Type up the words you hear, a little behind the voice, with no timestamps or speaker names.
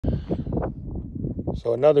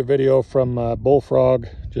So another video from Bullfrog,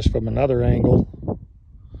 just from another angle.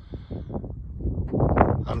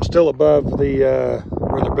 I'm still above the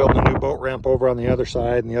where they're building a new boat ramp over on the other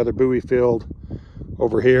side, and the other buoy field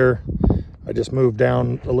over here. I just moved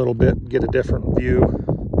down a little bit, get a different view,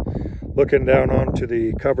 looking down onto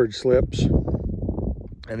the covered slips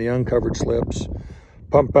and the uncovered slips.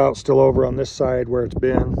 Pump out still over on this side where it's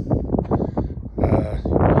been.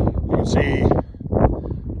 You can see,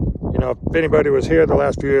 you know, if anybody was here the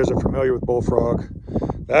last few years are familiar with Bullfrog,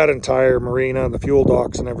 that entire marina and the fuel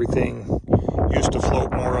docks and everything used to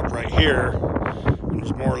float more up right here and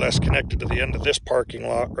was more or less connected to the end of this parking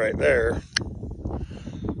lot right there.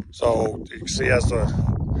 So you can see as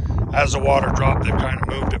the water dropped, they've kind of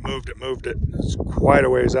moved it. It's quite a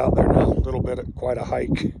ways out there now, a little bit, quite a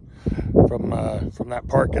hike from that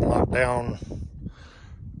parking lot down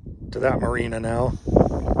to that marina now.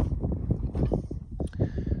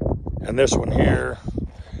 And this one here,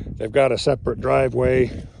 they've got a separate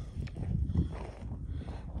driveway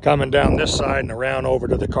coming down this side and around over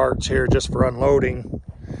to the carts here just for unloading.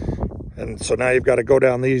 And so now you've got to go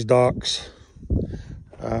down these docks.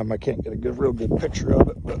 I can't get a real good picture of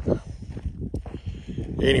it, but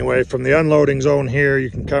anyway, from the unloading zone here, you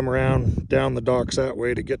can come around down the docks that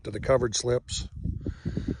way to get to the covered slips.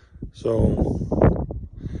 So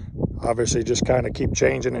obviously just kind of keep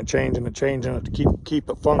changing it to keep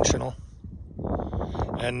it functional.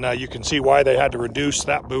 And you can see why they had to reduce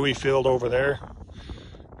that buoy field over there,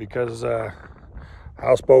 because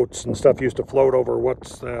houseboats and stuff used to float over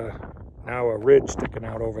what's now a ridge sticking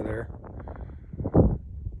out over there.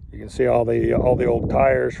 You can see all the old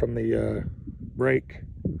tires from the brake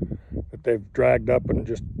that they've dragged up and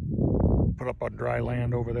just put up on dry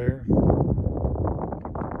land over there.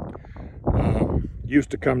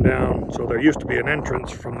 Used to come down, so there used to be an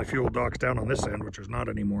entrance from the fuel docks down on this end, which is not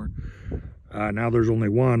anymore. Now there's only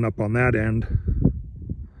one up on that end.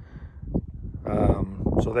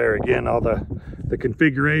 So there again, all the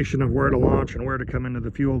configuration of where to launch and where to come into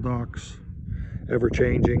the fuel docks, ever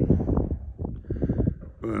changing,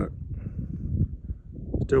 but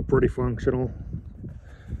still pretty functional.